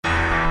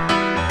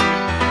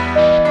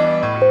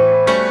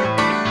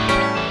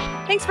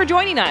for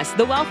joining us,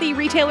 the Wealthy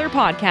Retailer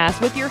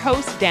Podcast with your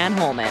host, Dan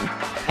Holman.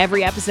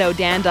 Every episode,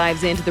 Dan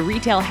dives into the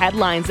retail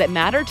headlines that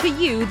matter to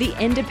you, the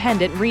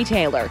independent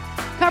retailer,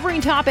 covering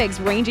topics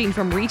ranging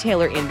from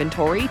retailer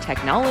inventory,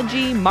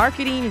 technology,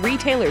 marketing,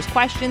 retailers'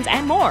 questions,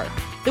 and more.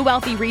 The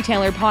Wealthy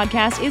Retailer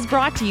Podcast is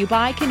brought to you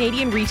by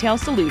Canadian Retail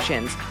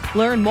Solutions.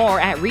 Learn more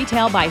at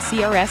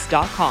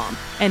retailbycrs.com.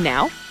 And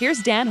now,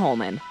 here's Dan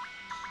Holman.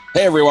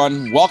 Hey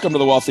everyone, welcome to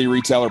the Wealthy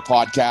Retailer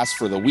Podcast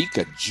for the week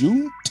of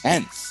June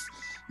 10th.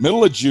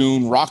 Middle of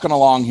June, rocking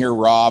along here,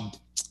 Rob.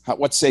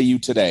 What say you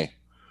today?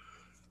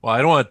 Well, I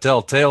don't want to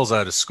tell tales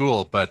out of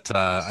school, but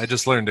I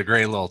just learned a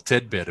great little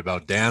tidbit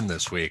about Dan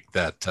this week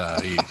that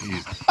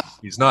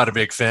he's not a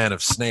big fan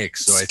of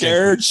snakes. So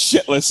Scared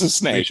shitless of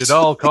snakes. We should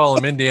all call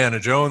him Indiana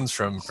Jones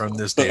from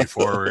this day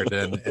forward,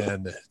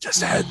 and it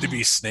just had to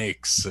be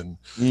snakes. And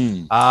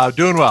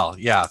doing well.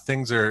 Yeah,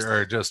 things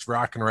are just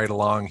rocking right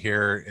along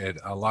here.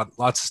 Lots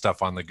of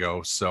stuff on the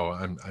go. So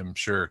I'm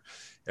sure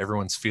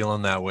everyone's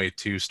feeling that way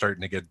too, starting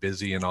to get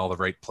busy in all the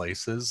right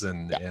places.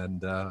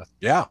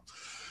 Yeah.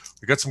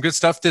 We got some good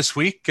stuff this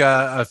week.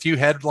 A few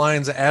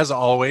headlines as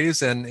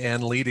always,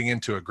 and leading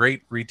into a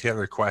great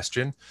retailer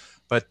question.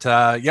 But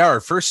our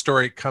first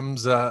story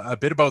comes a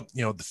bit about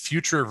the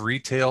future of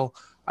retail.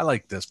 I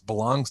like this.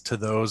 Belongs to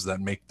those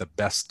that make the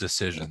best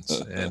decisions,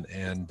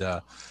 and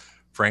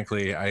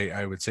frankly,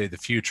 I would say the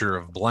future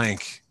of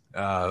blank.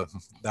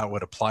 That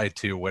would apply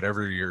to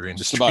whatever your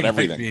industry just about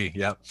everything. Might be.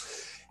 Yeah.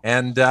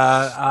 And,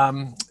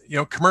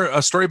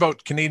 a story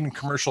about Canadian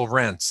commercial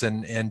rents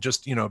and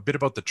just, a bit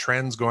about the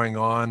trends going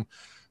on,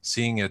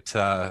 seeing it,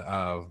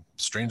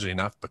 strangely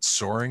enough, but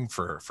soaring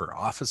for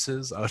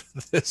offices out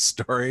of this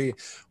story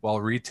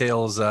while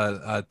retail's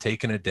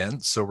taking a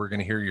dent. So we're going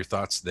to hear your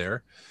thoughts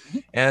there.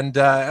 And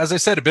as I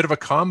said, a bit of a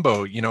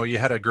combo. You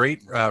had a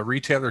great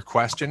retailer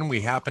question. We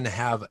happen to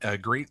have a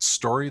great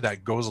story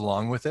that goes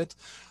along with it.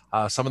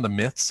 Some of the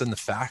myths and the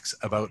facts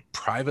about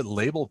private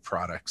label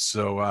products.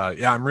 So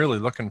I'm really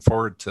looking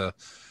forward to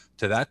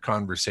that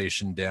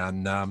conversation,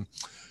 Dan.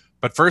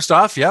 But first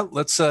off,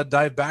 let's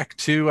dive back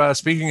to,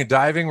 speaking of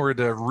diving, we're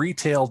to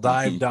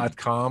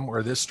retaildive.com,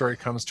 where this story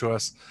comes to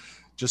us,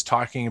 just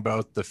talking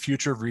about the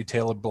future of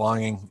retail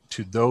belonging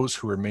to those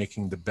who are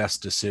making the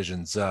best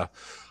decisions.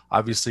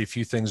 Obviously, a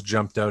few things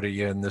jumped out at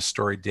you in this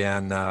story,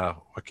 Dan.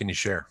 What can you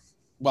share?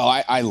 Well,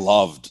 I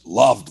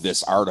loved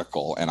this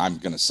article, and I'm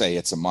going to say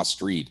it's a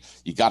must read.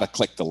 You got to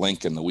click the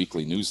link in the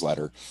weekly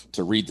newsletter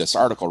to read this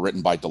article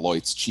written by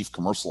Deloitte's chief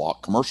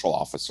commercial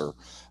officer.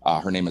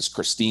 Her name is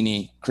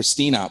Christina.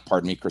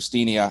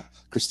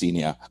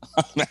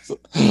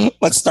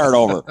 Let's start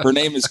over. Her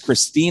name is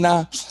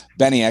Christina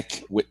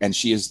Beniak, and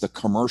she is the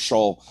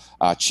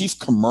chief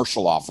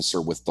commercial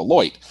officer with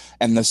Deloitte.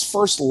 And this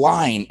first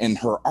line in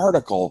her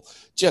article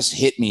just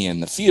hit me in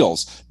the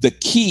feels. The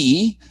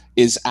key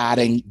is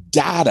adding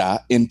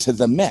data into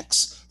the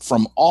mix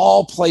from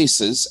all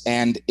places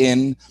and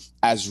in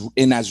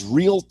as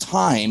real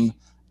time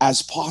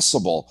as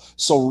possible,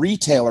 so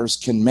retailers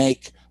can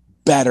make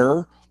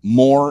better,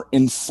 more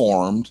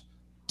informed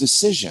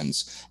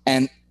decisions.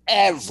 And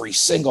every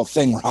single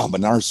thing, Rob,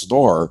 in our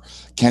store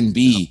can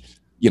be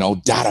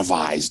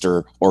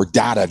datavized or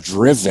data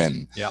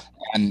driven. Yeah.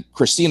 And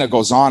Christina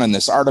goes on in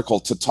this article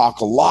to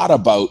talk a lot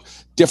about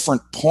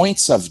different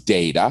points of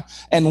data,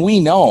 and we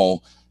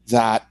know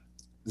that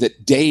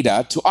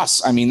data, to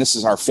us, I mean, this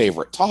is our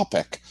favorite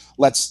topic.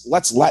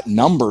 Let's let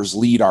numbers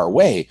lead our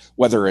way,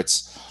 whether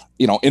it's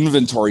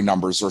inventory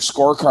numbers or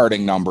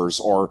scorecarding numbers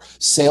or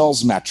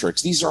sales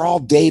metrics. These are all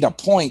data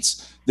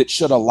points that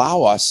should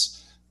allow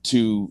us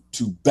to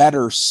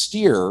better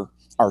steer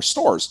our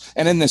stores.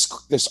 And in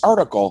this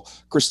article,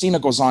 Christina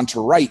goes on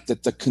to write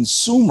that the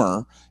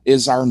consumer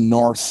is our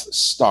North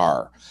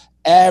Star.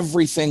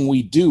 Everything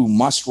we do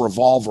must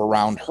revolve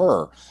around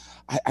her.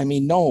 I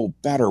mean, no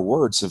better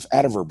words have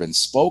ever been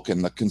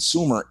spoken. The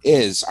consumer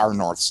is our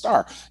North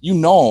Star.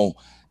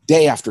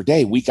 Day after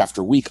day, week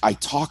after week, I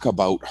talk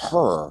about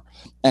her,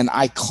 and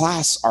I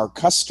class our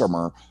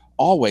customer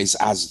always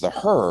as the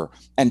her,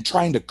 and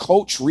trying to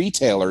coach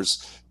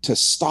retailers to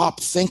stop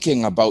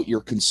thinking about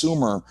your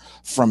consumer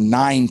from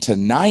 9 to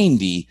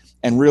 90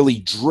 and really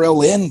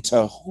drill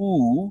into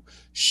who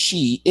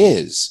she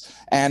is.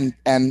 And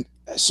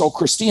so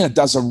Christina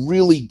does a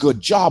really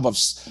good job of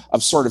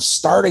sort of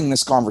starting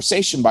this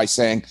conversation by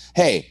saying,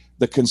 hey,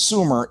 the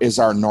consumer is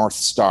our North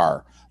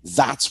Star.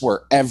 That's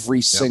where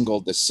every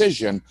single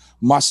decision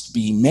must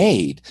be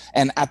made.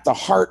 And at the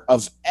heart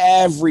of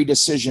every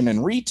decision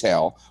in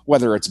retail,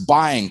 whether it's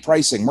buying,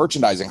 pricing,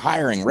 merchandising,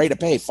 hiring, rate of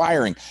pay,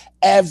 firing,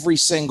 every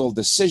single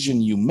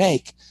decision you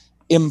make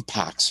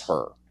impacts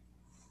her.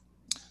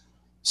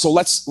 So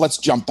let's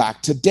jump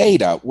back to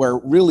data, where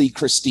really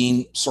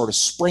Christine sort of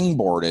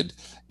springboarded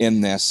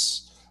in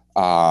this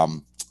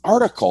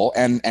article,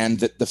 and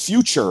that the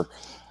future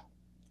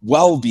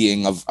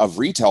well-being of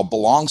retail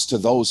belongs to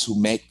those who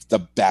make the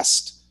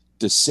best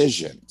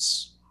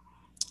decisions.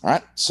 All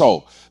right.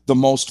 So the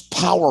most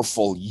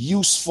powerful,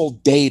 useful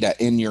data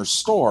in your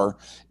store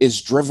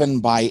is driven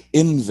by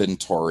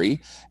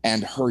inventory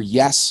and her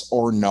yes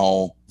or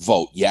no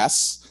vote.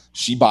 Yes,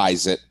 she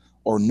buys it,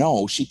 or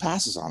no, she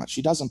passes on it.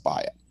 She doesn't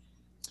buy it.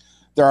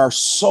 There are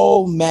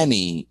so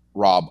many,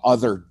 Rob,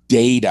 other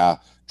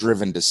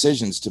data-driven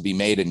decisions to be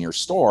made in your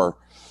store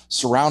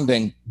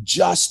surrounding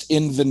just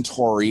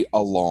inventory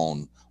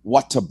alone.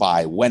 What to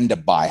buy, when to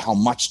buy, how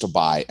much to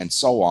buy, and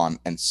so on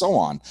and so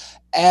on.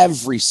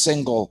 Every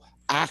single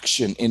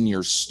action in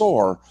your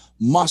store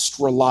must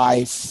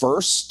rely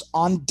first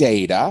on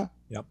data,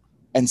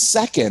 and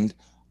second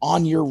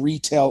on your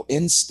retail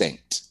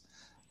instinct.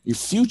 Your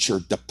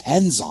future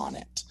depends on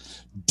it.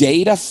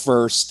 Data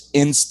first,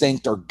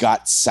 instinct or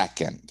gut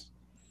second.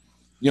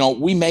 You know,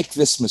 we make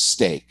this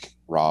mistake,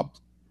 Rob.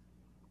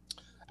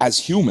 As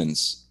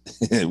humans,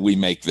 we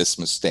make this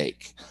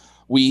mistake.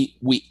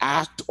 We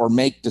act or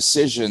make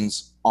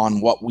decisions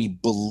on what we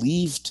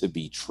believe to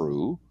be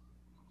true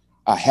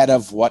ahead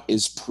of what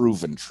is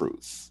proven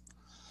truth.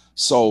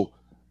 So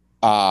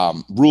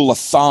rule of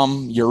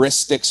thumb,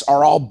 heuristics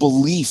are all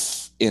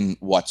belief in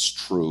what's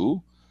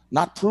true,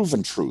 not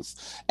proven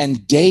truth.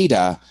 And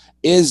data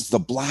is the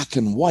black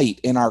and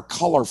white in our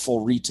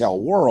colorful retail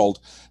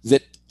world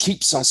that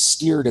keeps us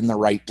steered in the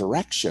right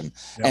direction.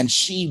 Yep. And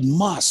she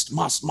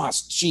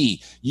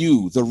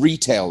you, the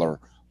retailer,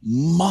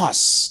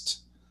 must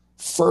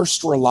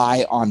first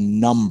rely on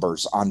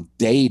numbers, on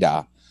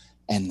data,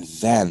 and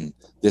then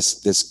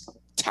this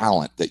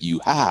talent that you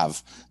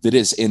have that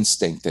is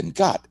instinct and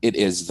gut. It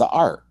is the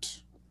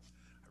art.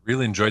 I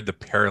really enjoyed the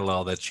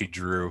parallel that she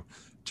drew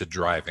to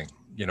driving.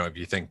 You know, if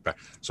you think back,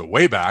 so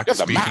way back,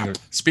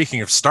 speaking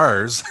of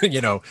stars,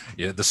 you know,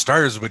 the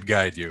stars would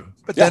guide you,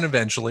 but then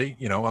eventually,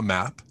 you know, a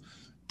map,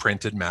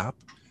 printed map.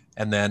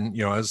 And then,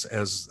 you know,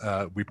 as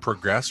we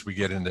progress, we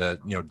get into,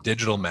 you know,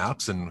 digital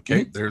maps, and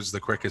okay, there's the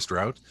quickest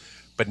route.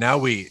 But now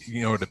we,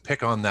 you know, to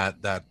pick on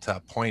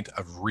that point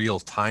of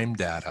real-time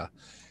data,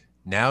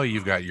 now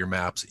you've got your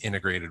maps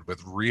integrated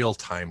with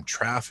real-time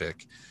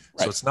traffic.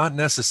 Right. So it's not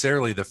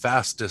necessarily the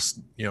fastest,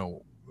 you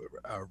know,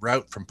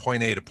 route from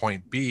point A to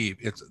point B.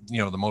 It's, you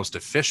know, the most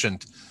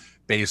efficient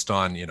based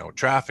on, you know,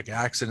 traffic,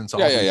 accidents,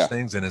 all these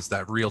things. And it's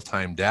that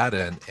real-time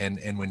data.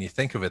 And when you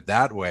think of it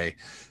that way,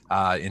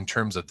 in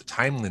terms of the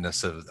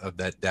timeliness of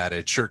that data,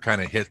 it sure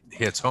kind of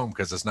hits home,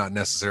 because it's not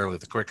necessarily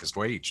the quickest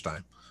way each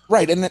time.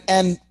 Right.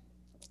 And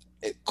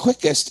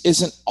quickest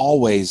isn't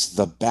always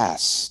the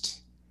best.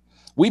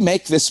 We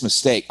make this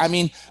mistake. I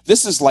mean,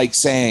 this is like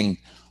saying,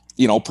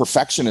 you know,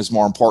 perfection is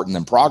more important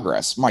than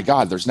progress. My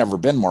God, there's never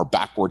been more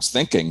backwards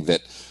thinking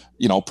that,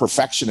 you know,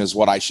 perfection is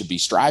what I should be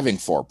striving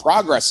for.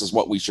 Progress is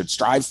what we should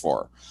strive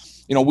for.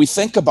 You know, we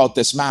think about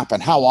this map,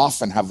 and how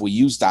often have we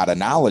used that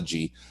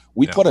analogy?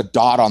 We put a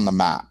dot on the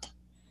map,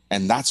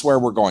 and that's where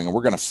we're going, and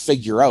we're going to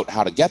figure out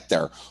how to get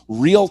there.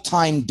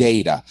 Real-time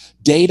data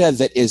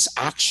that is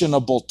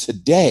actionable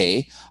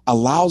today,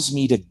 allows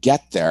me to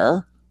get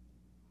there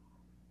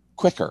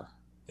quicker.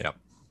 Yep.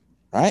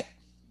 Right?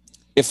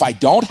 If I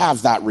don't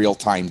have that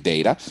real-time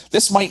data,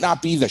 this might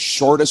not be the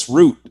shortest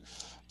route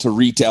to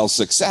retail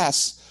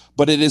success,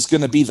 but it is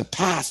going to be the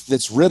path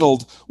that's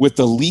riddled with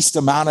the least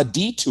amount of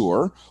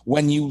detour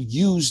when you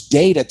use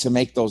data to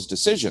make those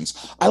decisions.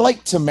 I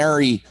like to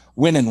marry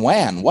win and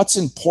wan. What's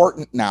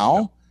important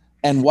now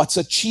and what's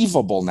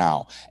achievable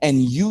now?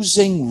 And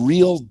using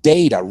real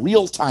data,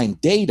 real-time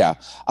data,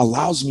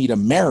 allows me to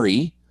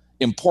marry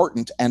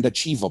important and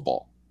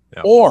achievable.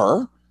 Yep.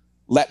 Or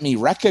let me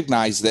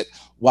recognize that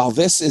while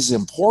this is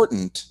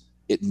important,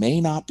 it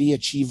may not be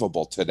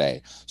achievable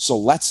today. So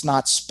let's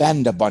not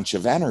spend a bunch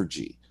of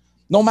energy.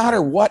 No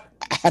matter what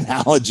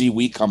analogy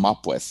we come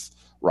up with,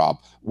 Rob,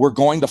 we're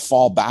going to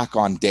fall back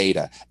on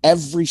data.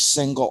 Every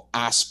single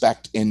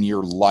aspect in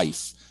your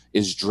life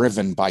is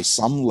driven by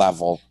some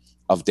level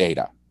of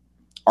data,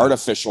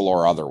 artificial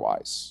or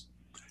otherwise.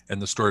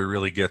 And the story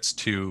really gets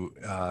to,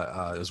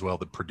 as well,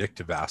 the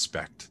predictive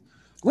aspect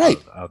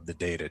of the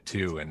data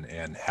too,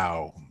 and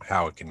how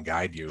it can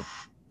guide you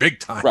big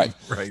time. Right.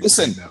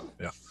 Listen, right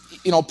now.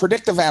 You know,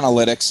 predictive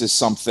analytics is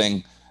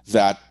something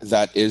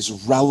that is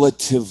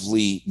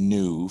relatively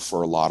new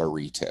for a lot of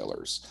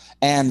retailers,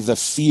 and the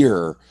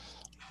fear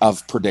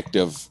of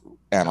predictive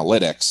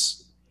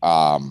analytics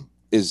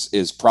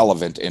is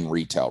prevalent in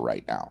retail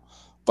right now.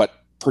 But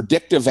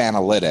predictive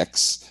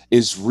analytics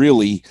is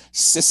really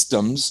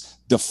systems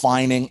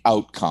defining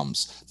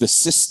outcomes. The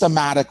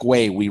systematic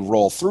way we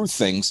roll through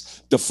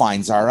things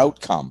defines our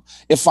outcome.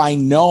 If I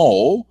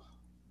know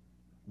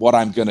what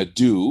I'm going to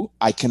do,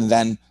 I can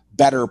then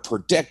better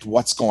predict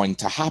what's going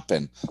to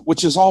happen,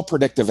 which is all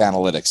predictive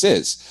analytics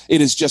is. It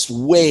is just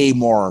way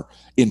more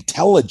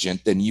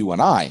intelligent than you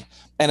and I.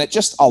 And it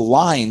just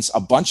aligns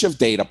a bunch of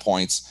data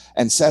points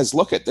and says,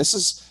 look, this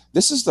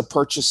is the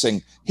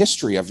purchasing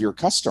history of your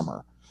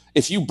customer.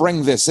 If you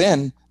bring this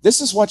in, this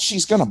is what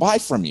she's going to buy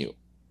from you.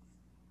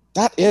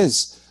 That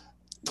is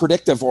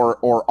predictive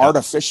or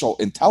artificial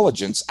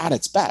intelligence at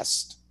its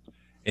best.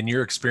 In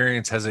your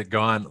experience, has it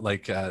gone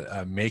like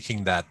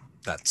making that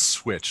that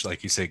switch,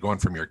 like you say, going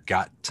from your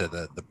gut to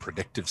the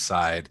predictive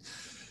side.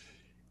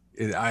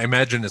 I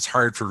imagine it's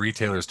hard for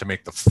retailers to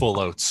make the full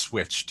out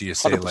switch. Do you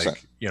say 100%.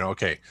 like,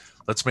 okay,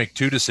 let's make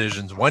two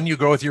decisions. One, you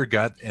go with your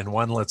gut, and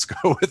one, let's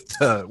go with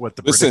what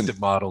the predictive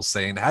model's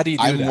saying. How do you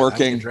do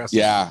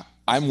that?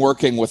 I'm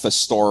working with a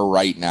store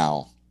right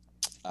now.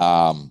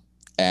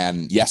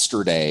 And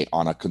yesterday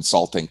on a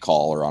consulting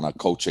call or on a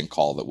coaching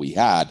call that we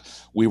had,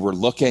 we were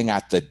looking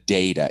at the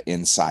data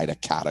inside a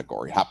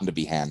category, happened to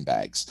be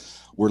handbags.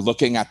 We're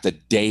looking at the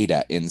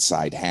data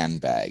inside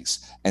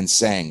handbags and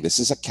saying, this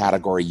is a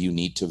category you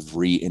need to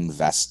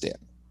reinvest in.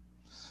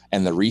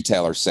 And the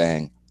retailer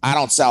saying, I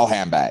don't sell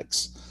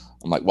handbags.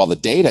 I'm like, well, the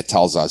data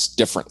tells us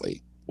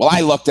differently. Well,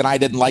 I looked and I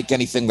didn't like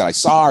anything that I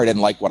saw, or I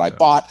didn't like what I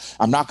bought.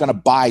 I'm not going to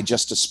buy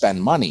just to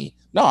spend money.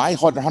 No, I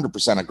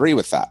 100% agree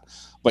with that.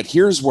 But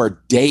here's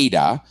where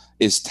data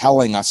is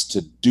telling us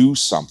to do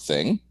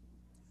something,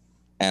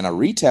 and a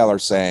retailer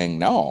saying,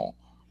 no,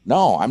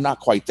 I'm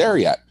not quite there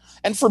yet.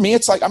 And for me,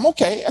 it's like, I'm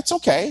okay. It's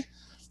okay.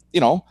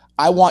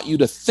 I want you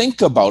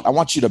to I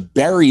want you to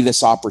bury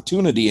this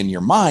opportunity in your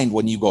mind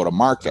when you go to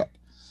market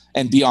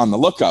and be on the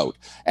lookout.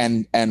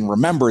 And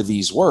remember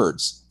these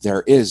words: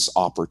 there is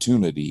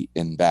opportunity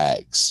in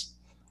bags.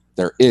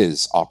 There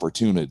is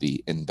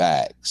opportunity in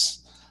bags,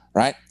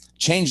 right?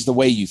 Change the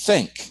way you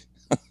think.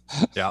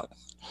 Yeah.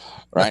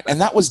 Right.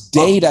 And that was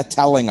data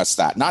telling us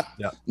that,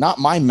 not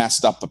my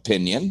messed up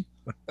opinion,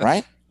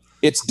 right?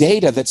 It's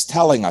data that's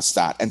telling us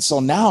that. And so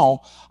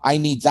now I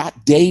need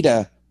that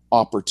data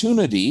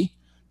opportunity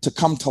to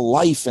come to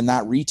life in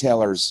that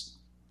retailer's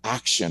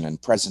action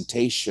and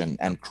presentation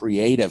and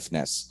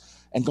creativeness,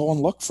 and go and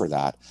look for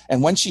that.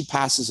 And when she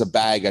passes a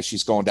bag as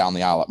she's going down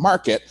the aisle at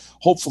market,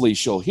 hopefully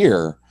she'll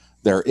hear,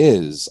 there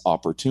is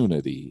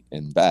opportunity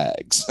in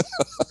bags.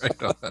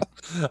 Right on.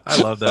 I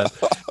love that.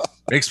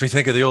 Makes me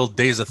think of the old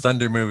Days of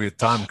Thunder movie with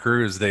Tom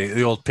Cruise,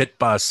 the old pit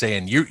boss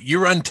saying, you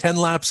run 10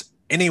 laps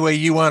any way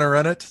you want to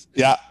run it.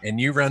 Yeah. And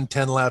you run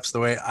 10 laps the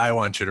way I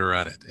want you to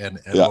run it.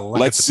 And we'll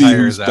let's see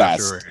who's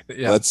best.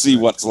 Yeah. Let's see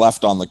what's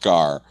left on the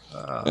car.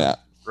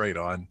 Right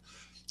on.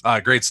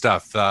 Great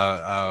stuff.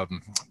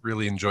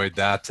 Really enjoyed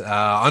that.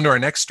 On to our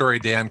next story,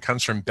 Dan,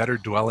 comes from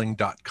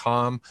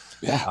betterdwelling.com.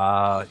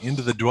 Yeah.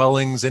 Into the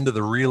dwellings, into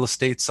the real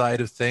estate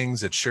side of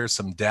things. It shares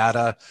some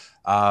data.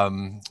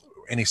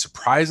 Any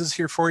surprises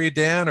here for you,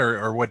 Dan,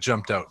 or what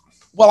jumped out?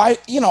 Well,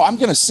 I'm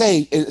going to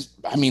say,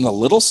 a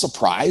little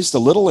surprised, a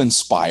little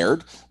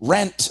inspired.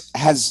 Rent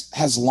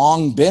has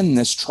long been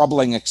this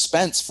troubling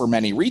expense for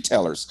many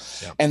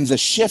retailers. Yep. And the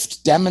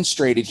shift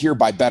demonstrated here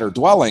by Better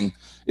Dwelling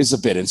is a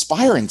bit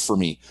inspiring for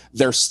me.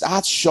 Their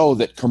stats show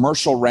that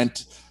commercial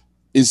rent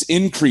is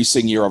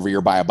increasing year over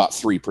year by about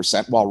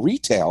 3%, while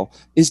retail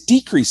is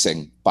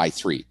decreasing by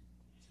 3%.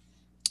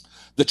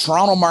 The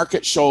Toronto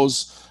market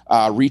shows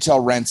retail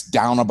rents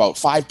down about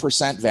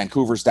 5%,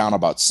 Vancouver's down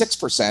about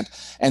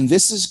 6%, and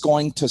this is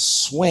going to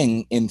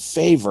swing in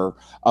favor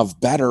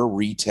of better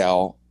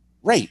retail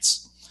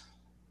rates.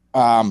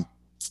 We've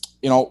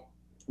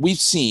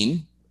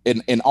seen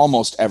in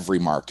almost every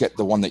market,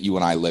 the one that you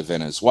and I live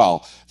in as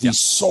well, these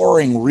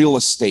soaring real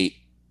estate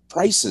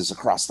prices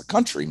across the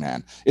country,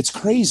 man. It's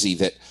crazy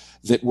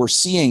that we're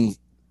seeing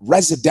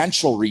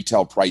residential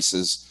retail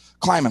prices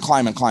climb and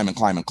climb and climb and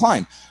climb and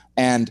climb.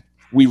 And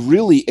we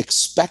really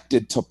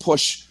expected to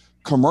push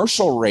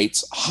commercial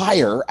rates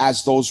higher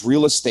as those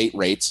real estate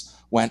rates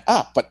went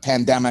up. But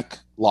pandemic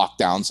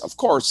lockdowns, of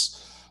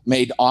course,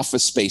 made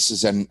office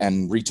spaces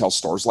and retail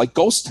stores like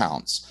ghost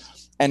towns.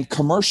 And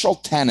commercial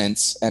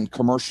tenants and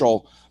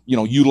commercial,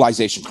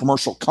 utilization,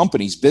 commercial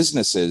companies,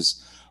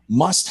 businesses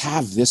must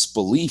have this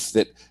belief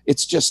that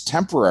it's just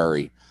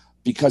temporary,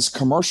 because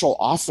commercial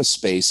office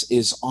space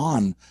is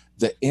on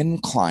the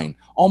incline.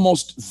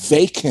 Almost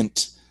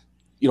vacant,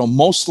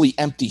 mostly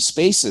empty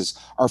spaces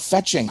are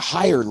fetching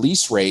higher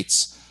lease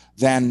rates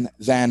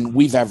than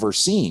we've ever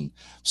seen.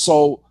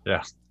 So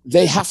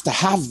they have to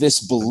have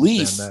this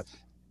belief. Talk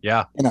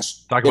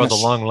about the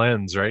long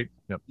lens, right?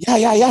 Yep.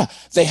 Yeah.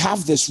 They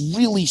have this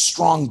really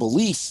strong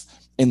belief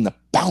in the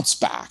bounce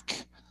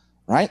back,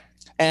 right?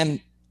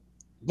 And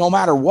no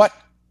matter what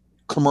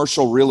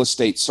commercial real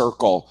estate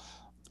circle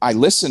I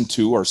listen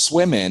to or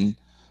swim in,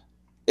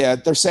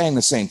 they're saying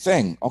the same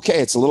thing. Okay,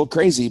 it's a little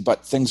crazy,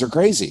 but things are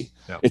crazy.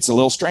 Yep. It's a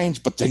little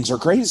strange, but things are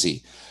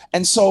crazy.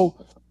 And so,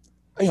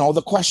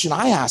 the question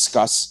I ask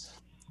us,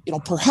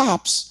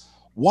 perhaps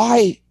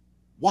why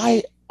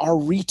are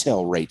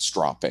retail rates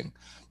dropping?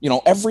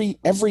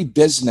 Every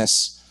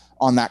business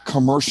on that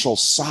commercial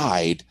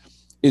side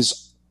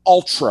is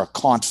ultra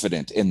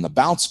confident in the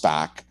bounce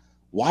back.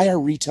 Why are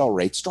retail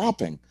rates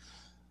dropping?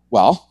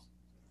 Well,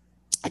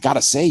 I got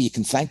to say, you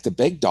can thank the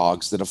big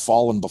dogs that have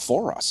fallen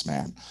before us,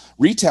 man.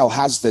 Retail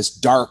has this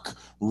dark,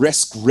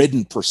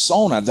 risk-ridden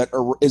persona that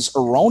is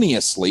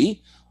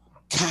erroneously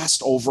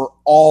cast over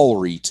all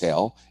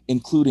retail,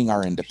 including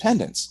our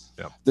independents.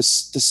 Yep. The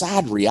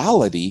sad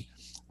reality,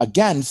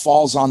 again,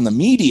 falls on the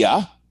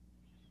media,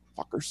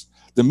 fuckers,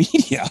 the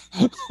media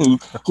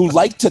who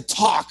like to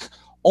talk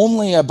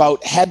only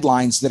about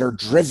headlines that are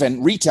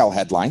driven, retail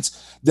headlines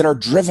that are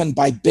driven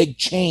by big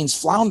chains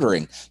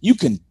floundering. You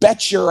can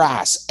bet your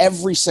ass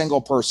every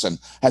single person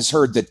has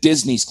heard that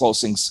Disney's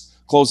closing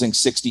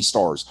 60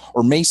 stores,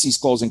 or Macy's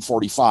closing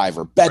 45,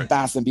 or Bed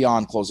Bath &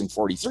 Beyond closing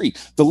 43.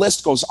 The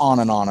list goes on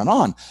and on and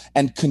on,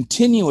 and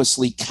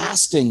continuously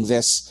casting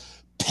this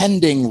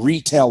pending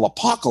retail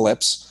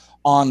apocalypse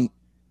on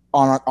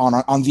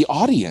the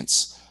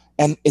audience.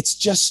 And it's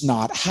just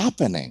not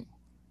happening.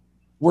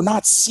 We're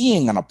not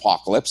seeing an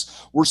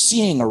apocalypse. We're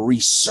seeing a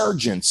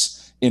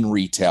resurgence in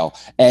retail,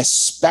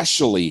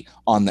 especially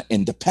on the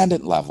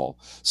independent level.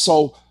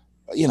 So,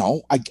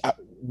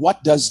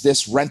 what does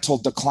this rental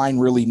decline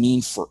really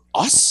mean for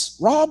us,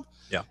 Rob?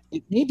 Yeah.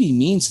 It maybe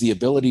means the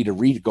ability to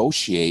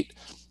renegotiate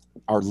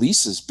our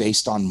leases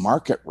based on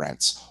market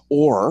rents,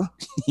 or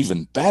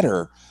even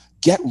better,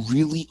 get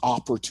really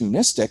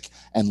opportunistic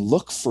and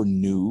look for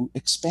new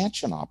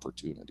expansion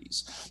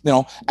opportunities.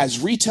 As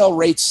retail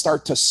rates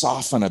start to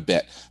soften a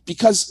bit,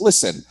 because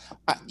listen,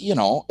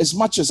 as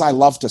much as I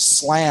love to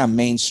slam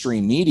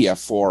mainstream media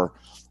for,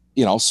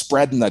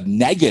 spreading the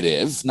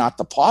negative, not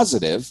the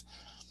positive,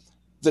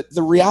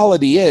 the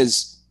reality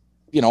is,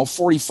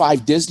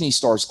 45 Disney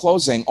stores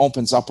closing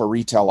opens up a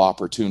retail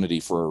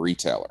opportunity for a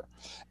retailer.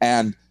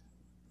 And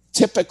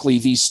typically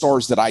these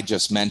stores that I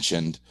just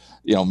mentioned,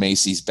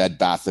 Macy's, Bed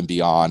Bath &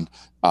 Beyond,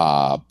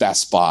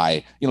 Best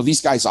Buy,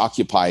 these guys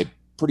occupy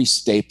pretty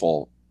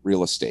staple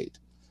real estate,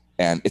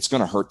 and it's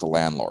going to hurt the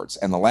landlords.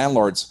 And the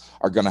landlords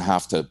are going to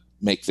have to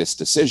make this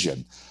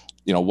decision.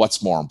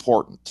 What's more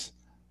important,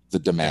 the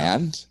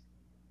demand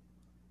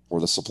or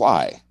the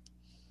supply?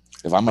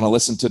 If I'm going to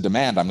listen to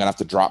demand, I'm going to have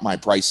to drop my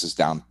prices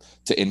down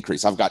to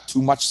increase. I've got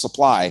too much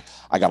supply.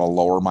 I got to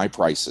lower my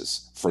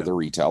prices for the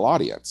retail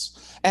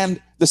audience.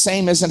 And the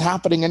same isn't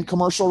happening in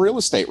commercial real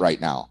estate right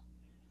now.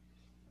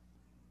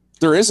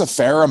 There is a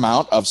fair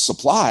amount of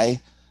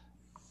supply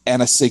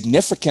and a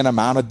significant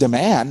amount of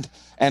demand,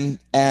 and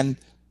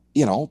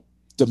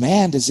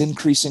demand is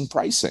increasing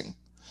pricing.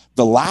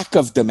 The lack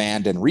of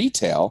demand in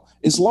retail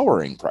is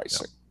lowering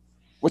pricing,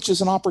 which is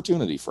an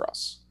opportunity for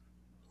us.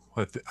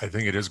 Well, I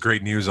think it is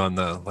great news on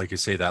like you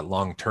say, that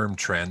long-term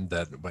trend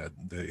that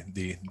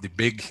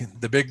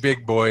the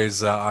big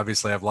boys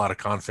obviously have a lot of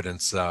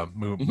confidence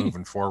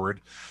moving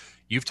forward.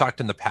 You've talked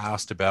in the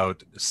past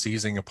about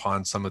seizing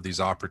upon some of these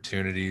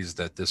opportunities,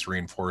 that this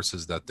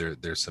reinforces that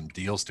there's some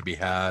deals to be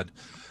had.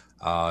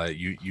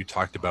 You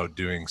talked about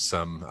doing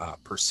some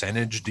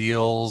percentage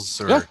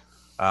deals, or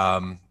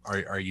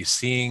are you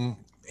seeing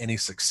any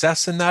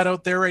success in that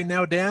out there right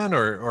now, Dan,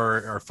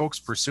 or are folks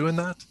pursuing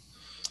that?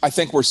 I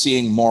think we're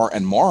seeing more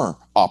and more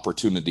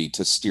opportunity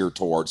to steer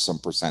towards some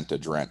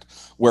percentage rent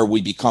where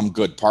we become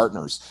good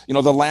partners.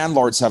 The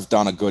landlords have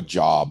done a good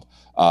job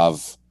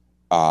of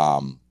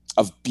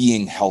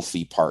being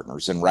healthy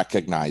partners and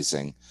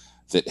recognizing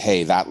that,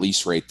 hey, that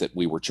lease rate that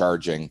we were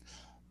charging,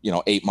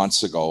 8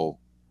 months ago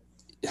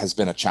has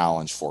been a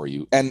challenge for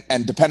you.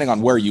 And depending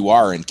on where you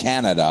are in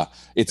Canada,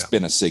 it's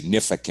been a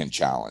significant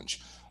challenge.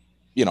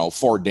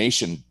 Ford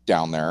Nation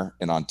down there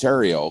in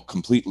Ontario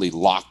completely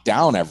locked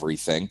down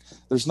everything.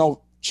 There's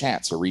no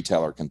chance a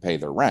retailer can pay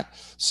their rent.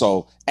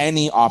 So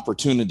any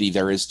opportunity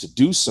there is to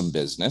do some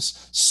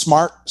business,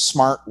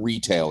 smart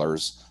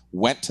retailers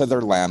went to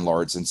their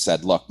landlords and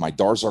said, look, my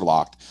doors are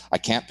locked. I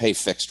can't pay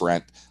fixed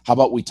rent. How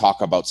about we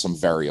talk about some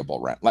variable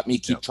rent? Let me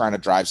keep trying to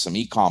drive some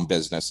e-com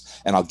business,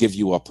 and I'll give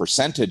you a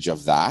percentage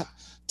of that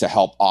to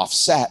help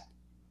offset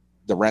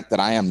the rent that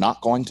I am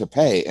not going to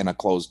pay in a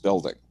closed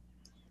building.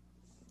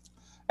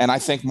 And I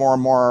think more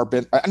and more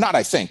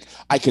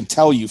I can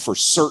tell you for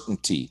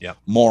certainty,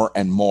 more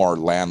and more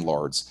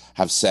landlords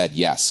have said,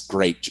 yes,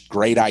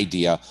 great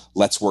idea.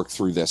 Let's work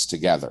through this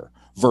together,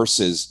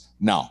 versus,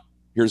 no,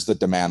 here's the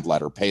demand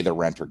letter, pay the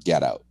rent or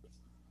get out.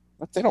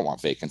 But they don't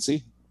want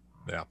vacancy.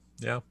 Yeah.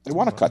 They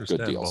want to cut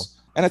good deals.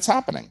 And it's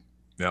happening.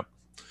 Yep.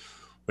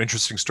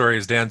 Interesting story.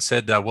 As Dan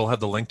said, we'll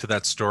have the link to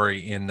that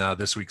story in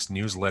this week's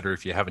newsletter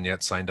if you haven't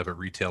yet signed up at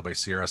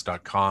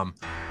retailbycrs.com.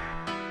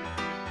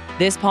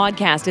 This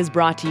podcast is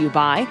brought to you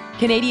by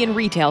Canadian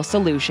Retail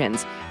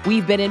Solutions.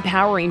 We've been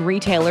empowering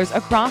retailers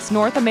across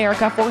North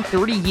America for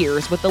 30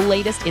 years with the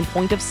latest in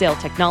point-of-sale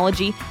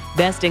technology,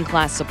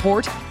 best-in-class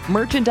support,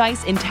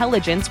 merchandise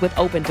intelligence with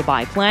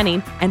open-to-buy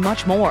planning, and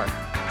much more.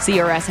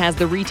 CRS has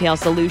the retail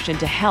solution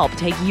to help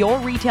take your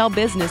retail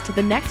business to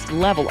the next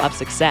level of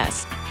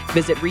success.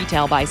 Visit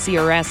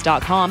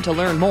retailbycrs.com to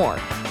learn more.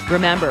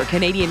 Remember,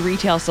 Canadian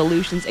Retail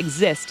Solutions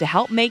exists to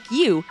help make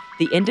you,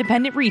 the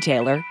independent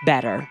retailer,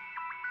 better.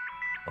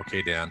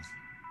 Okay, Dan,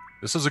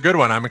 this is a good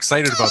one. I'm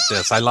excited about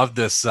this. I love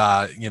this,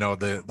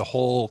 the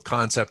whole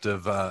concept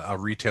of a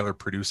retailer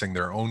producing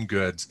their own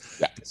goods.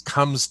 It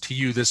comes to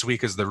you this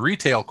week as the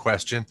retail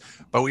question,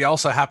 but we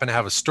also happen to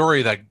have a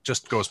story that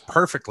just goes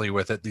perfectly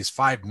with it. These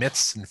 5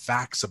 myths and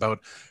facts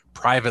about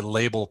private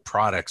label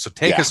products. So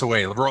take us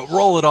away.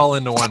 Roll it all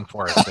into one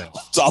for us, Dan.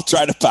 So I'll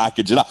try to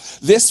package it up.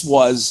 This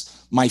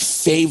was my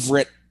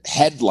favorite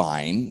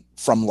headline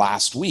from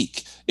last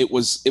week. It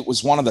was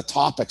one of the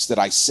topics that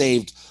I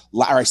saved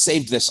I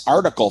saved this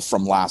article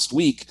from last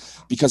week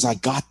because I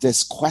got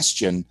this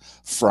question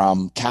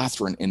from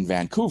Catherine in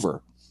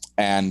Vancouver.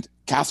 And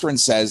Catherine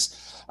says,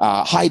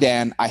 hi,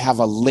 Dan, I have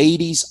a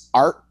ladies'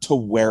 art to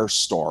wear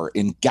store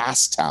in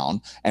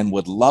Gastown and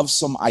would love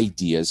some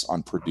ideas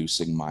on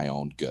producing my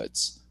own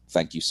goods.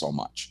 Thank you so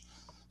much.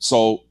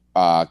 So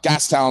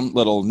Gastown,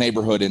 little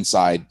neighborhood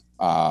inside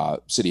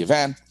City of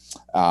Van.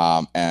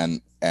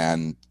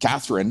 And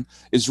Catherine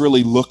is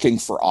really looking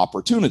for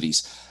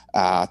opportunities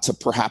to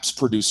perhaps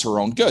produce her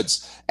own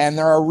goods. And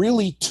there are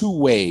really two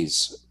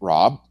ways,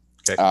 Rob,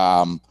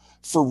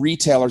 for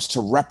retailers to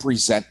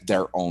represent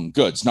their own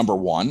goods. Number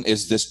one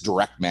is this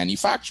direct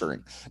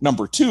manufacturing.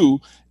 Number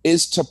two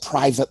is to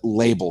private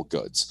label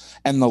goods.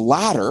 And the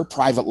latter,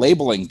 private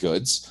labeling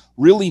goods,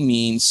 really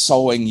means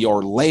sewing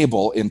your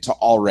label into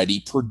already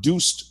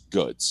produced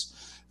goods.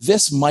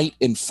 This might,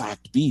 in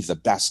fact, be the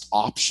best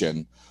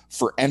option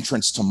for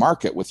entrance to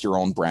market with your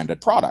own branded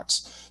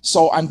products.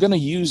 So I'm going to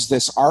use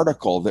this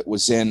article that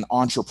was in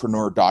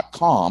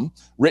entrepreneur.com,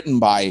 written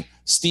by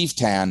Steve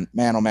Tan.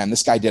 Man, oh man,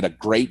 this guy did a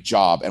great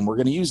job. And we're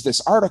going to use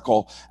this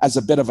article as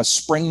a bit of a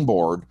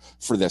springboard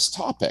for this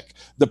topic.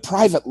 The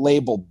private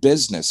label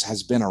business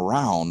has been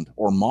around,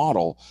 or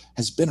model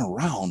has been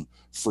around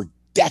for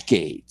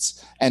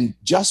decades. And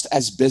just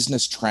as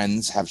business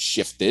trends have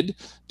shifted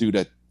due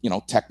to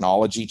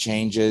technology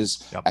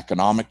changes,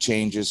 economic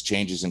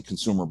changes in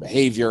consumer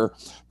behavior,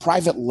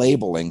 private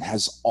labeling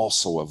has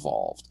also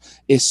evolved,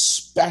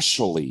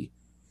 especially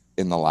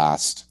in the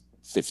last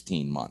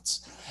 15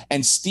 months.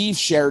 And Steve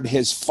shared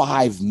his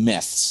 5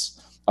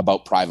 myths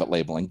about private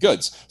labeling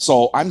goods.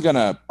 So I'm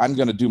gonna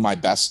do my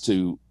best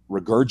to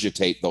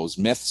regurgitate those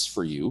myths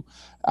for you,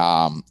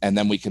 and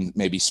then we can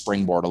maybe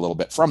springboard a little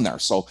bit from there.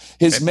 So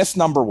his myth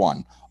number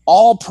 1: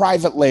 all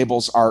private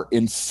labels are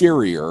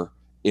inferior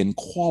in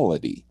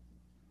quality.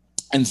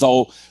 And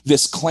though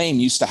this claim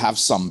used to have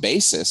some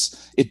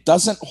basis, it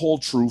doesn't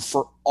hold true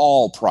for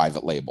all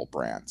private label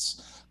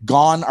brands.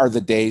 Gone are the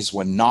days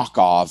when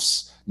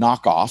knockoffs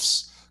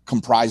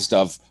comprised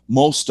of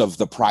most of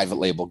the private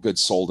label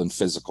goods sold in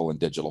physical and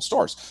digital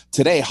stores.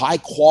 Today, high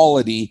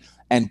quality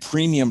and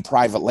premium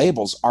private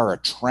labels are a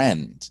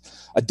trend.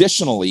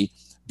 Additionally,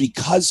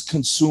 because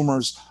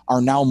consumers are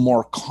now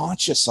more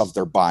conscious of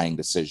their buying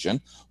decision,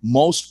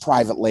 most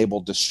private label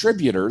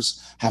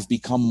distributors have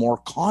become more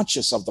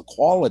conscious of the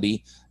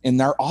quality in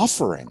their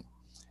offering,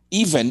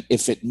 even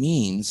if it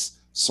means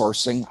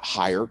sourcing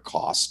higher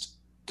cost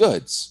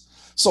goods.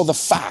 So the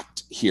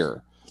fact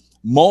here,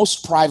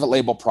 most private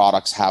label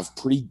products have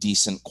pretty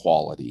decent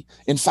quality.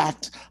 In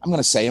fact, I'm going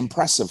to say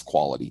impressive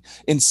quality.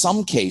 In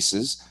some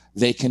cases,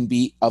 they can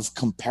be of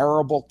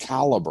comparable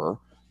caliber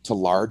to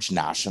large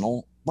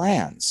national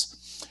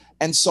brands.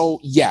 And so,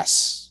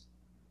 yes,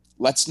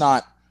 let's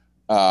not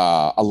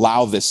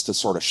allow this to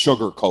sort of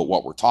sugarcoat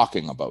what we're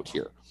talking about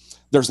here.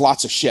 There's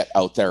lots of shit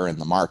out there in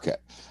the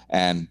market,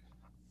 and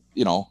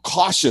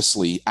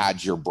cautiously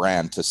add your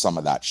brand to some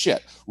of that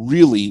shit.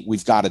 Really,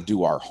 we've got to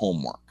do our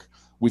homework.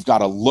 We've got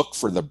to look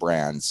for the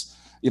brands.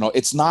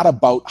 It's not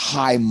about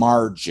high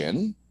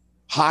margin,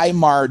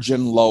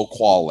 low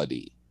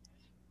quality,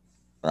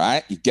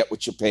 right? You get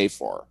what you pay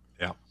for.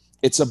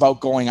 It's about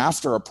going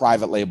after a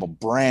private label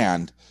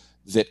brand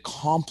that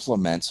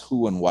complements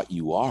who and what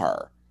you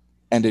are,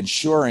 and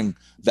ensuring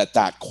that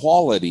that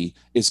quality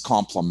is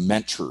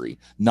complementary,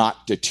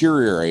 not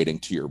deteriorating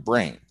to your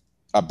brand.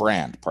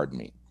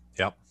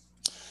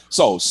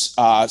 So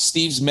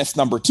Steve's myth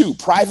number 2: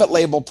 private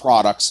label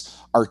products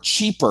are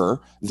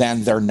cheaper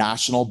than their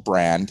national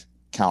brand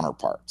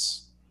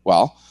counterparts.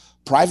 Well,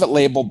 private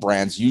label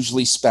brands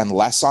usually spend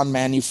less on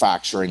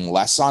manufacturing,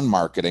 less on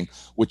marketing,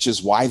 which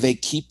is why they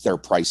keep their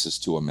prices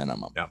to a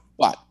minimum.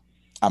 But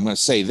I'm going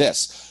to say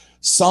this: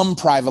 some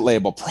private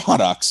label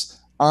products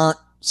aren't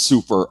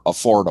super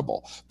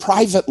affordable.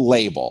 Private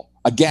label,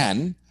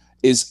 again,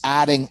 is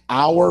adding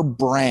our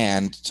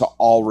brand to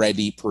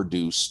already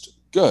produced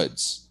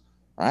goods,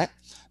 right?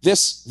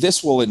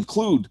 This will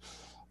include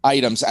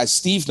items, as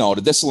Steve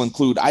noted, this will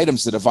include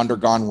items that have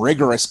undergone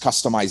rigorous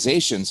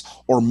customizations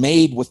or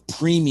made with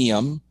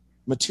premium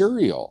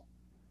material,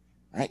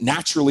 right?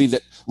 Naturally,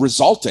 that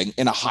resulting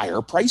in a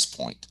higher price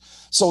point.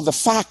 So the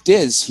fact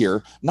is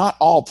here, not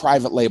all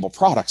private label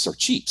products are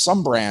cheap.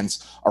 Some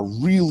brands are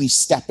really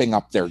stepping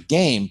up their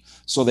game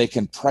so they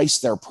can price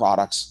their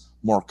products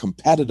more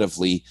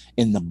competitively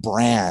in the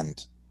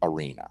brand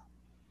arena.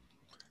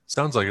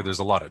 Sounds like there's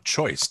a lot of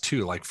choice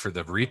too, like for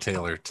the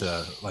retailer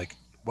to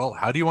well,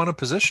 how do you want to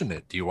position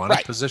it? Do you want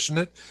to position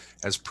it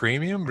as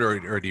premium,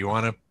 or do you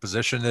want to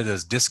position it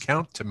as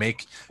discount to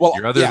make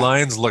your other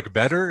lines look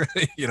better?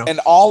 And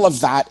all of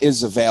that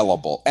is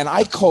available. And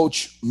I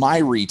coach my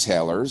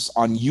retailers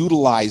on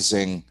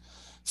utilizing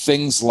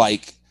things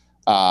like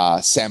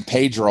San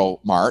Pedro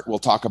Mart. We'll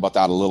talk about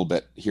that a little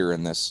bit here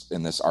in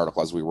this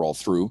article as we roll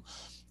through.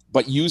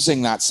 But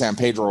using that San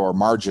Pedro or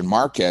Margin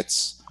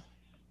Markets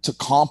to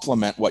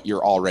complement what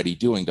you're already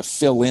doing, to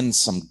fill in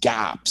some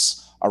gaps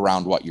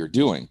around what you're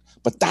doing.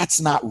 But that's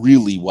not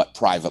really what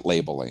private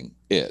labeling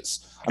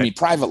is. I mean,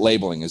 private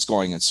labeling is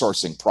going and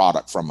sourcing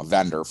product from a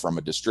vendor, from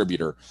a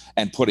distributor,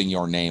 and putting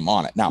your name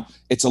on it. Now,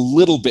 it's a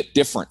little bit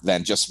different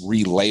than just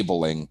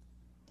relabeling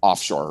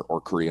offshore or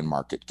Korean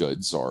market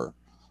goods or,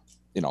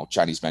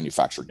 Chinese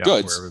manufactured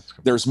goods.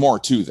 There's more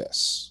to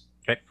this.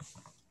 Okay.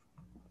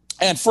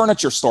 And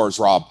furniture stores,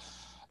 Rob,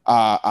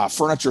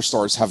 furniture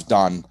stores have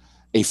done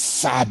a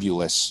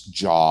fabulous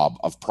job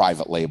of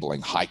private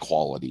labeling high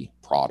quality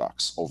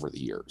products over the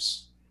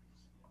years.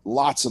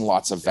 Lots and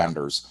lots of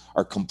vendors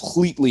are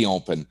completely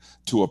open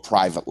to a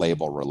private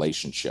label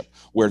relationship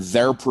where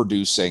they're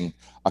producing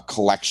a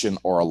collection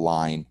or a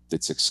line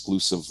that's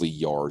exclusively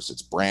yours.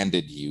 It's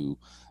branded you,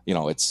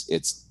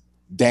 it's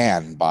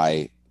Dan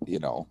by,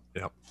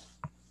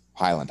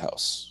 Highland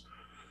House.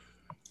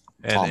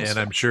 And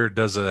I'm sure it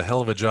does a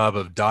hell of a job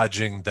of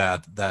dodging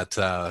that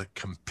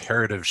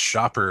comparative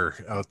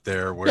shopper out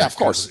there. Where of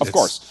course.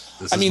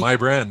 This is my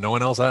brand. No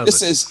one else has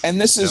it.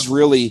 This is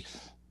really,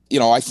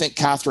 I think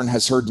Catherine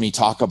has heard me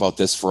talk about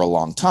this for a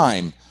long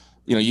time.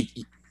 You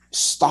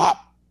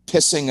stop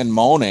pissing and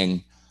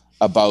moaning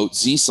about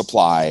Z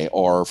Supply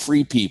or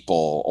Free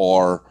People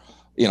or,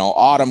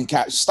 Autumn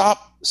Cat.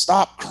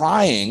 Stop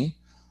crying,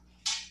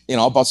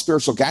 about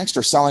Spiritual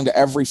Gangster selling to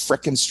every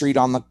frickin' street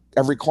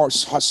every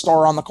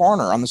store on the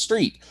corner on the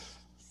street.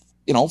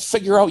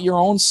 Figure out your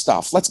own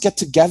stuff. Let's get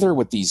together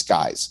with these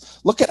guys.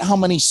 Look at how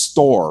many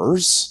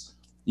stores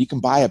you can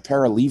buy a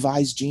pair of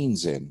Levi's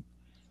jeans in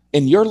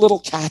your little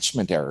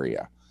catchment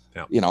area.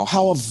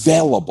 How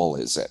available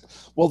is it?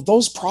 Well,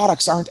 those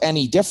products aren't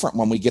any different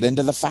when we get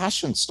into the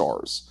fashion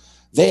stores.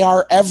 They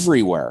are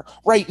everywhere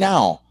right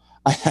now.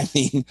 I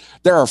mean,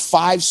 there are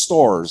 5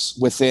 stores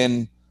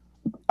within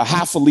a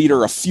half a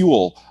liter of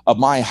fuel of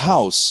my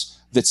house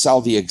that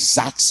sell the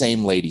exact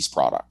same ladies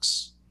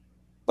products.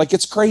 Like,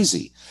 it's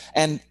crazy.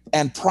 And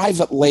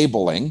private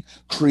labeling,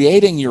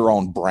 creating your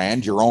own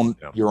brand, your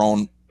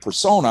own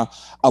persona,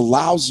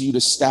 allows you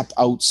to step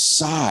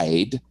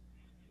outside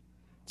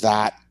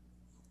that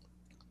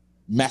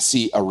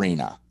messy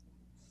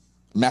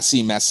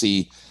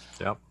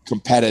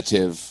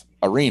competitive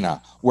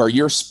arena where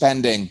you're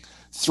spending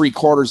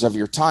 3/4 of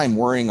your time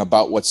worrying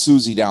about what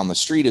Susie down the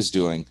street is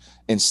doing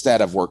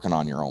instead of working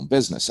on your own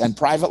business. And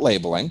private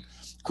labeling,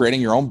 creating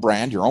your own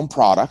brand, your own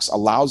products,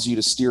 allows you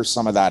to steer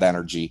some of that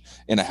energy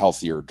in a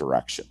healthier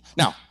direction.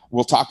 Now,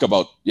 we'll talk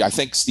about, I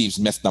think Steve's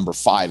myth number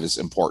 5 is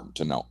important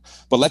to note,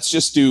 but let's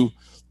just do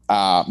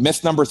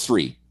myth number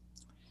 3.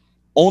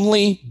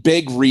 Only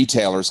big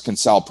retailers can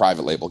sell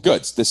private label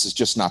goods. This is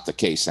just not the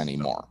case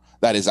anymore.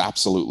 That is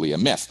absolutely a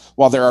myth.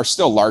 While there are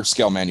still large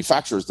scale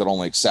manufacturers that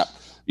only accept,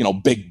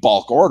 big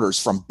bulk orders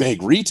from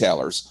big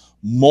retailers,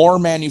 more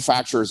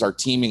manufacturers are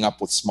teaming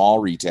up with small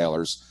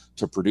retailers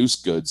to produce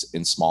goods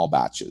in small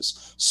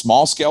batches.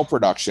 Small scale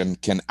production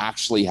can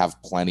actually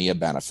have plenty of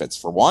benefits.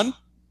 For one,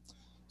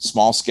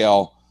 small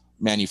scale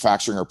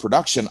manufacturing or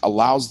production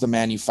allows the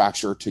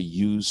manufacturer to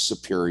use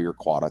superior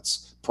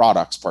products,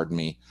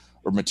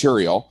 or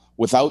material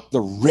without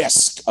the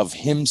risk of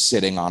him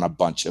sitting on a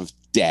bunch of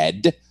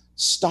dead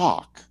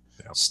stock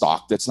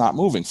that's not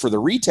moving. For the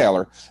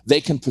retailer,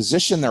 they can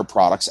position their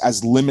products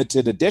as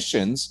limited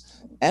editions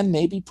and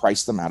maybe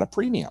price them at a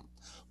premium.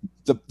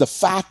 The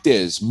fact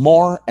is,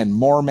 more and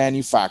more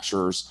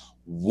manufacturers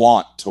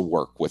want to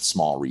work with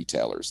small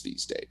retailers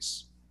these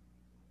days.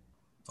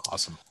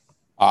 Awesome.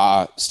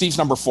 Steve's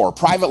number 4,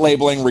 private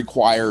labeling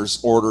requires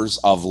orders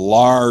of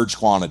large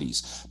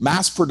quantities.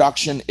 Mass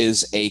production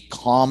is a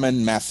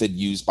common method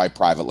used by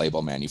private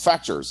label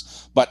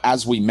manufacturers. But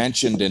as we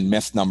mentioned in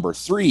myth number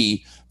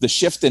 3, the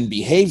shift in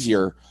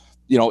behavior,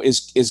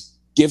 is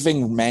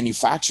giving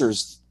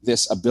manufacturers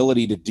this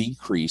ability to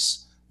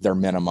decrease their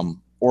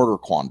minimum order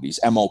quantities.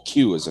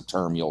 MOQ is a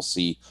term you'll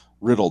see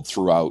riddled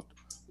throughout,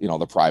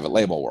 the private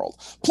label world.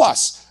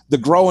 Plus, the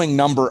growing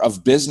number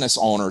of business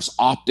owners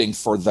opting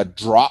for the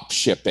drop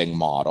shipping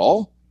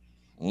model.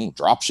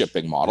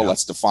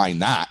 Let's define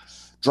that.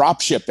 Drop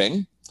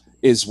shipping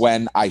is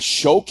when I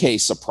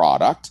showcase a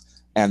product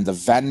and the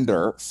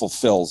vendor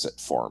fulfills it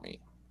for me.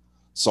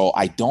 So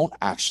I don't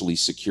actually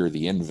secure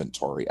the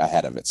inventory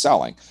ahead of it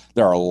selling.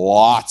 There are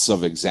lots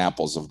of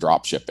examples of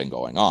drop shipping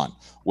going on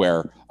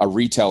where a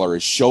retailer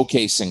is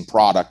showcasing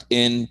product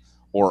in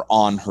or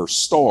on her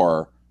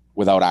store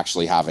without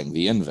actually having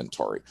the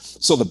inventory.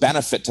 So the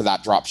benefit to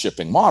that drop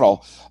shipping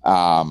model,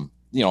 some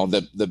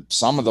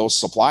of those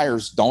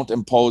suppliers don't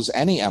impose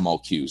any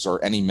MOQs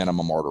or any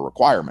minimum order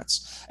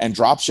requirements. And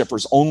drop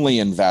shippers only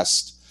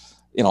invest,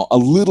 a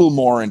little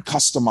more in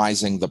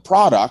customizing the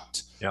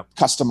product,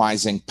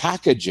 customizing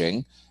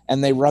packaging,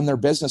 and they run their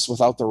business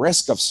without the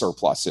risk of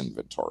surplus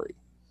inventory,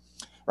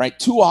 right?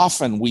 Too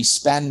often we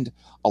spend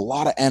a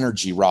lot of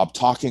energy, Rob,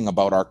 talking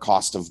about our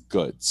cost of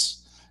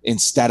goods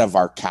instead of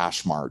our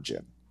cash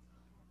margin.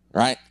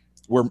 Right?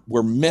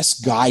 We're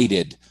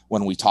misguided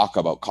when we talk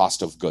about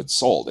cost of goods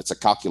sold. It's a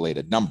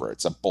calculated number.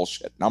 It's a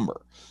bullshit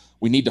number.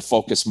 We need to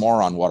focus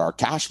more on what our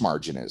cash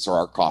margin is or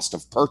our cost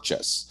of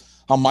purchase.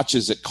 How much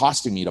is it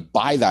costing me to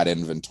buy that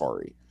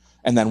inventory?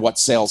 And then what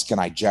sales can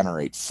I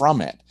generate from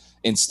it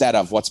instead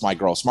of what's my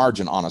gross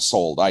margin on a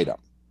sold item,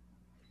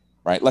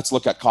 right? Let's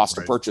look at cost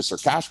of purchase or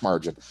cash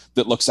margin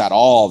that looks at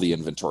all the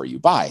inventory you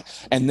buy.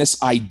 And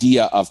this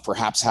idea of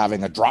perhaps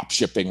having a drop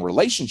shipping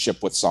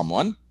relationship with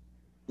someone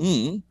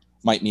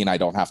might mean I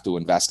don't have to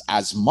invest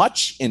as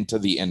much into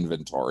the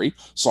inventory,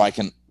 so I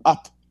can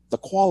up the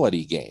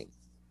quality game.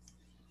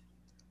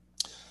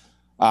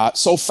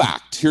 So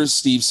fact, here's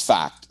Steve's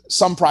fact.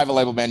 Some private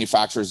label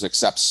manufacturers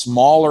accept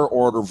smaller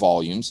order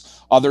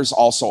volumes. Others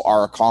also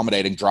are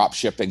accommodating drop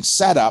shipping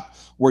setup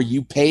where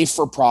you pay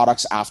for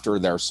products after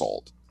they're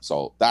sold.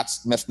 So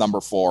that's myth number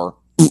 4,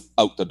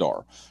 out the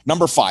door.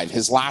 Number 5,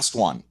 his last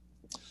one.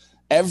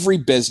 Every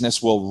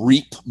business will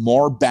reap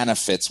more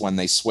benefits when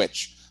they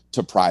switch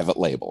to private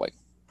labeling.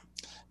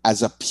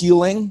 As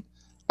appealing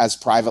as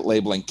private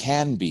labeling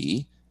can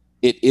be,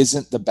 it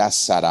isn't the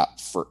best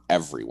setup for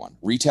everyone.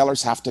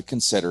 Retailers have to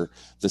consider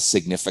the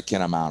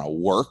significant amount of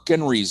work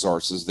and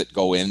resources that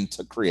go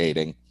into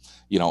creating,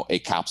 a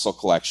capsule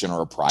collection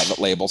or a private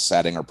label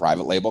setting or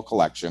private label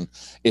collection,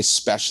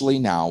 especially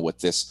now with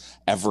this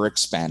ever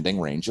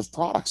expanding range of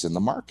products in the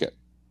market.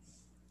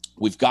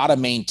 We've got to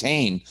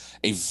maintain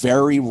a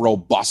very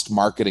robust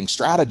marketing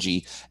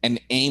strategy and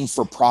aim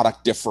for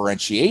product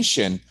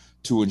differentiation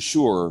to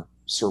ensure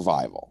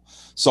survival.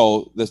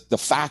 So the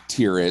fact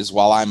here is,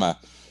 while I'm a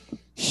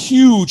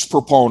huge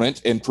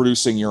proponent in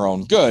producing your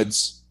own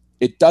goods,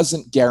 it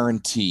doesn't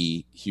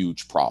guarantee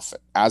huge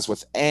profit. As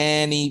with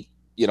any,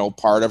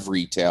 part of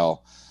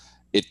retail,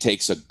 it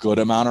takes a good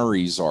amount of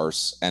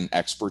resource and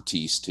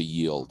expertise to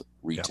yield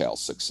retail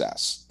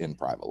success in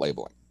private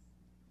labeling.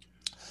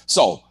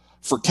 So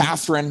for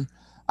Catherine,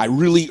 I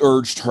really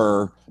urged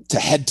her to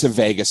head to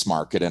Vegas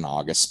Market in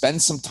August,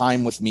 spend some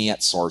time with me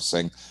at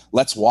sourcing.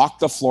 Let's walk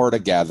the floor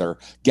together,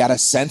 get a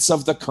sense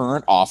of the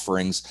current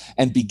offerings,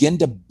 and begin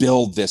to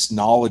build this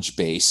knowledge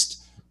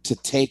base to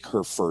take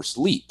her first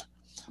leap.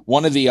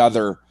 One of the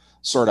other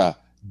sort of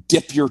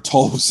dip your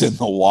toes in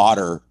the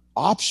water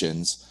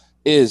options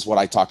is what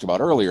I talked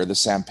about earlier. The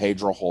San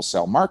Pedro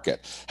wholesale market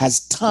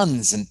has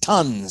tons and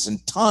tons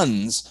and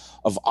tons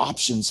of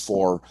options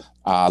for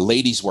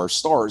ladies wear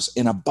stores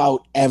in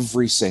about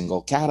every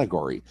single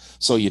category.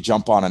 So you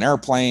jump on an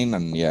airplane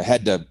and you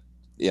head to,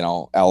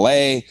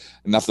 LA.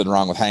 Nothing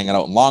wrong with hanging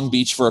out in Long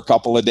Beach for a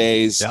couple of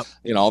days. Yep.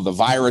 The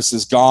virus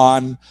is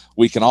gone.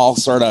 We can all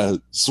sort of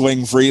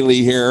swing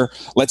freely here.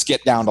 Let's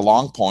get down to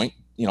Long Point,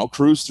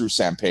 cruise through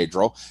San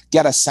Pedro,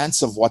 get a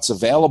sense of what's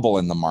available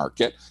in the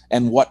market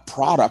and what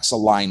products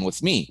align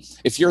with me.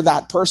 If you're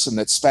that person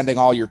that's spending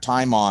all your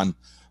time on,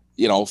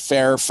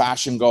 Fair,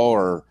 Fashion Go,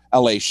 or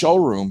LA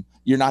Showroom,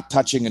 you're not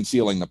touching and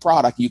feeling the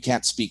product. You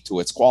can't speak to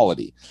its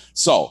quality.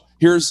 So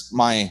here's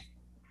my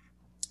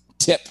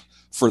tip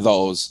for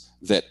those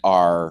that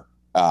are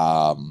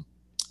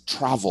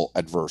travel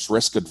adverse,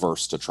 risk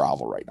adverse to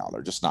travel right now.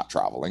 They're just not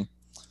traveling.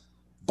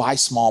 Buy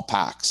small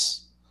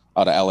packs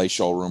out of LA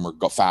Showroom or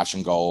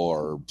Fashion Go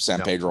or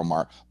San Pedro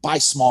Mart. Buy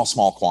small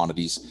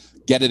quantities.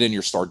 Get it in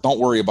your store. Don't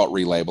worry about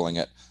relabeling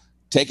it.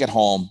 Take it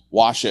home,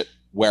 wash it,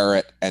 wear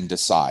it, and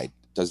decide,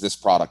 does this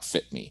product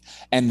fit me?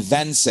 And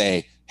then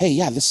say, hey,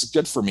 yeah, this is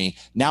good for me.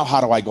 Now,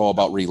 how do I go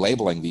about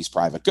relabeling these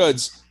private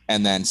goods?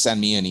 And then send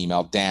me an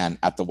email,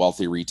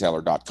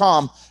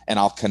 dan@thewealthyretailer.com, and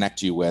I'll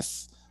connect you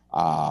with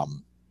our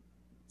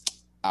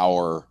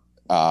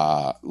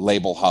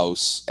label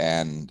house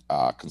and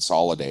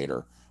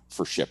consolidator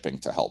for shipping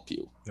to help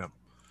you. Yeah,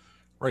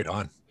 right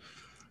on.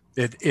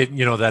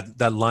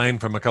 That line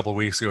from a couple of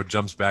weeks ago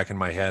jumps back in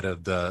my head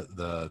of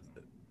the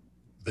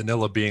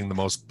vanilla being the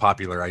most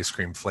popular ice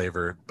cream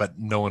flavor, but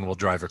no one will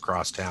drive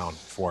across town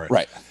for it.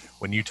 Right.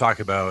 When you talk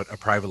about a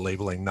private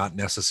labeling, not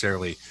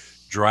necessarily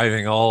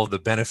driving all the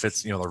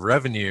benefits, the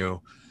revenue.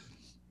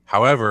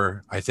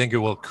 However, I think it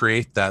will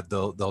create that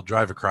they'll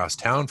drive across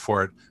town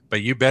for it,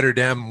 but you better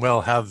damn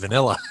well have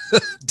vanilla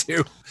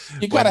too.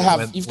 You've got to have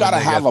a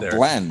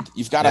blend.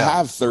 You've got to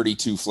have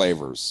 32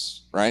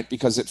 flavors, right?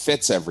 Because it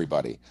fits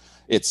everybody.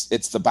 It's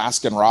the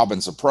Baskin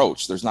Robbins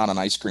approach. There's not an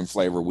ice cream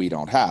flavor we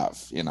don't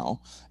have,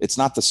 It's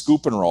not the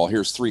scoop and roll.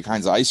 Here's 3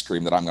 kinds of ice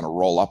cream that I'm going to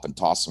roll up and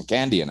toss some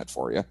candy in it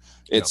for you.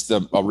 It's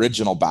the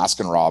original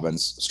Baskin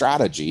Robbins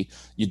strategy.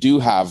 You do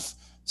have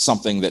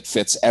something that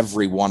fits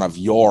every one of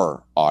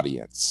your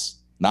audience.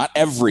 Not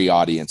every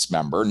audience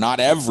member, not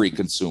every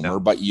consumer,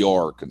 but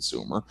your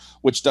consumer,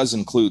 which does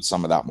include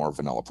some of that more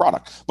vanilla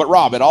product. But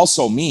Rob, it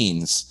also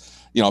means,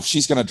 if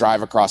she's going to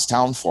drive across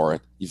town for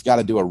it, you've got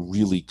to do a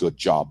really good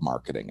job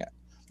marketing it.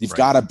 You've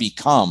got to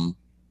become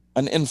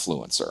an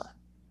influencer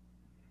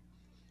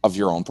of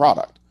your own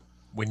product.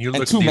 When you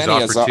look and too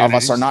many of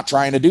us are not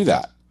trying to do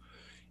that.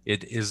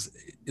 Is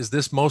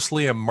this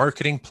mostly a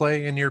marketing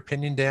play in your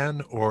opinion,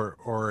 Dan,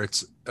 or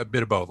it's a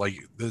bit of both? Like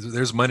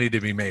there's money to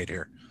be made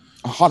here.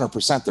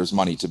 100% there's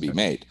money to be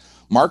made.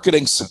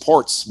 Marketing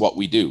supports what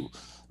we do,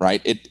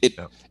 right? It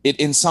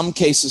in some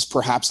cases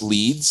perhaps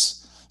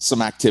leads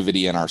some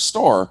activity in our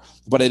store,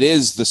 but it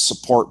is the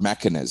support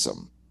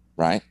mechanism,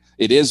 right?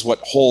 It is what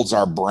holds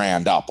our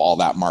brand up, all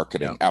that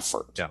marketing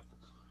effort. Yeah.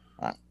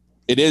 Right?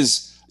 It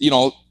is,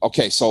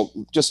 okay, so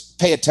just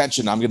pay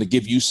attention. I'm going to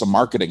give you some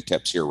marketing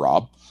tips here,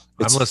 Rob.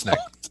 I'm listening.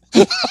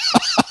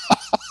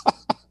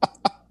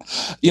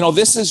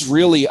 This is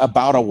really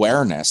about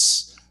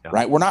awareness,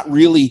 right? We're not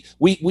really,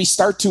 we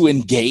start to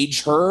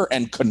engage her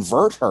and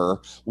convert her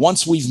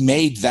once we've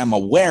made them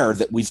aware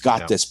that we've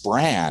got this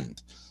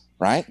brand,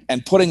 right?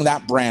 And putting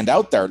that brand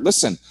out there.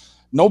 Listen,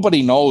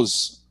 nobody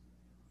knows,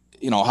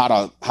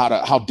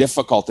 how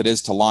difficult it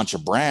is to launch a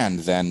brand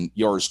than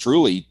yours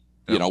truly,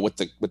 with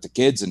the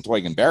kids and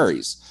Twig and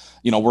Berries.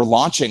 We're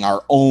launching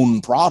our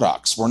own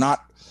products. We're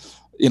not,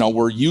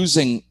 we're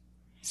using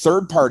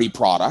third-party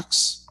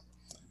products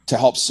to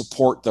help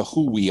support the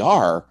who we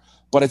are,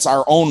 but it's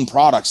our own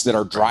products that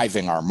are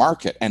driving our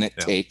market, and it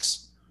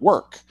takes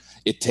work.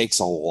 It takes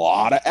a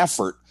lot of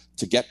effort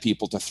to get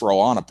people to throw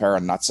on a pair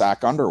of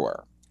nutsack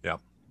underwear. Yeah.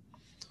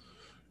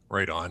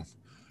 Right on.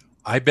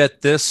 I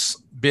bet this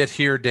bit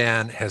here,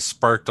 Dan, has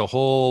sparked a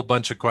whole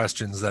bunch of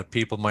questions that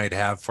people might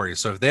have for you.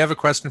 So if they have a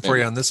question for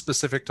you on this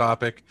specific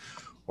topic,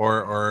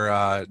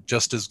 or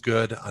just as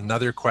good,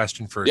 another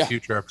question for a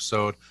future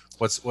episode,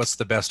 what's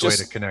the best way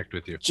to connect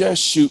with you?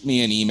 Just shoot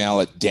me an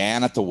email at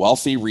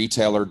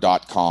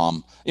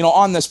dan@thewealthyretailer.com.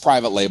 On this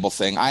private label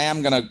thing, I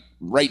am going to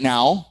right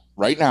now,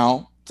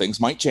 things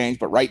might change,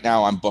 but right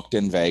now I'm booked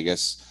in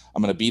Vegas.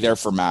 I'm going to be there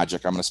for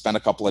Magic. I'm going to spend a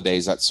couple of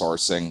days at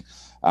sourcing.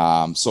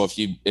 So if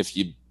you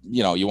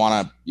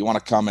want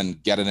to come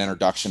and get an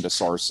introduction to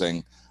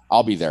sourcing,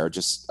 I'll be there.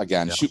 Just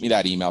again, shoot me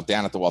that email,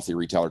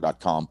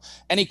 dan@thewealthyretailer.com.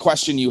 Any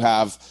question you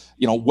have,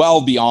 well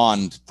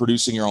beyond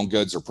producing your own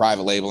goods or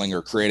private labeling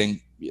or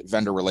creating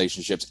vendor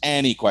relationships,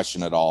 any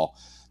question at all,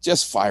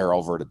 just fire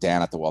over to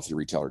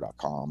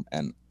dan@thewealthyretailer.com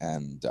and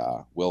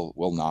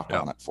we'll knock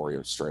on it for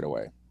you straight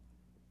away.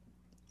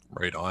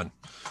 Right on.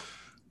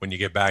 When you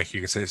get back,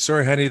 you can say,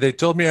 sorry, honey, they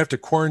told me I have to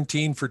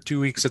quarantine for 2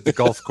 weeks at the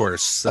golf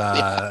course.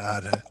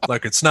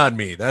 Look, it's not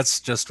me.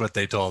 That's just what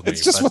they told me.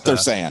 It's just what they're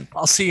saying.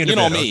 I'll see you in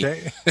a bit, me.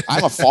 Okay?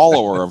 I'm a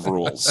follower of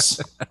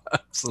rules.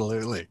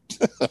 Absolutely.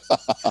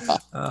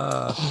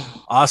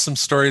 Awesome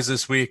stories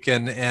this week.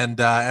 And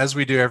as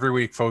we do every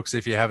week, folks,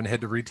 if you haven't,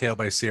 head to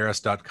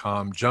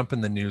retailbycrs.com, jump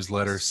in the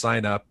newsletter,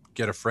 sign up,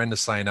 get a friend to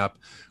sign up.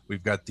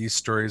 We've got these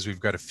stories. We've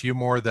got a few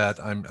more that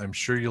I'm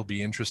sure you'll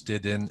be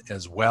interested in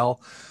as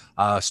well.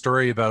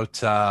 Story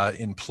about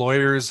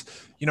employers,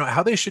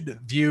 how they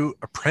should view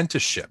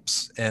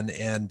apprenticeships,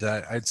 and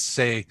I'd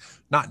say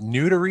not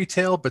new to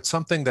retail, but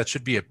something that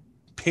should be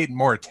paid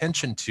more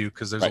attention to,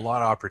 because there's a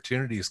lot of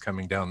opportunities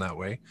coming down that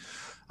way.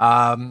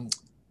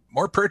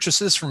 More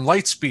purchases from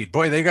Lightspeed.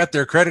 Boy, they got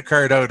their credit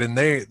card out and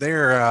they're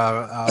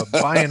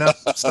buying up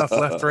stuff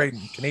left, right.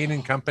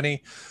 Canadian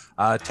company.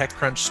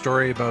 TechCrunch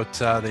story about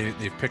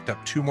they've picked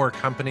up 2 more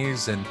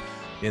companies and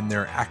in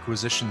their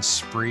acquisition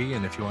spree,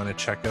 and if you want to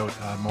check out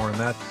more on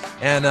that,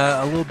 and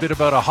a little bit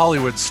about a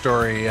Hollywood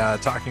story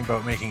talking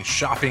about making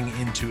shopping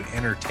into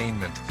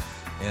entertainment,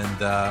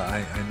 and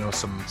I know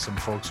some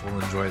folks will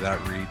enjoy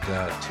that read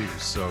too.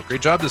 So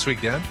great job this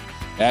week, Dan.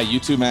 Yeah, you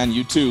too, man.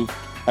 You too.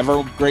 Have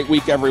a great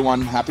week,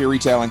 everyone. Happy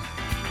retailing.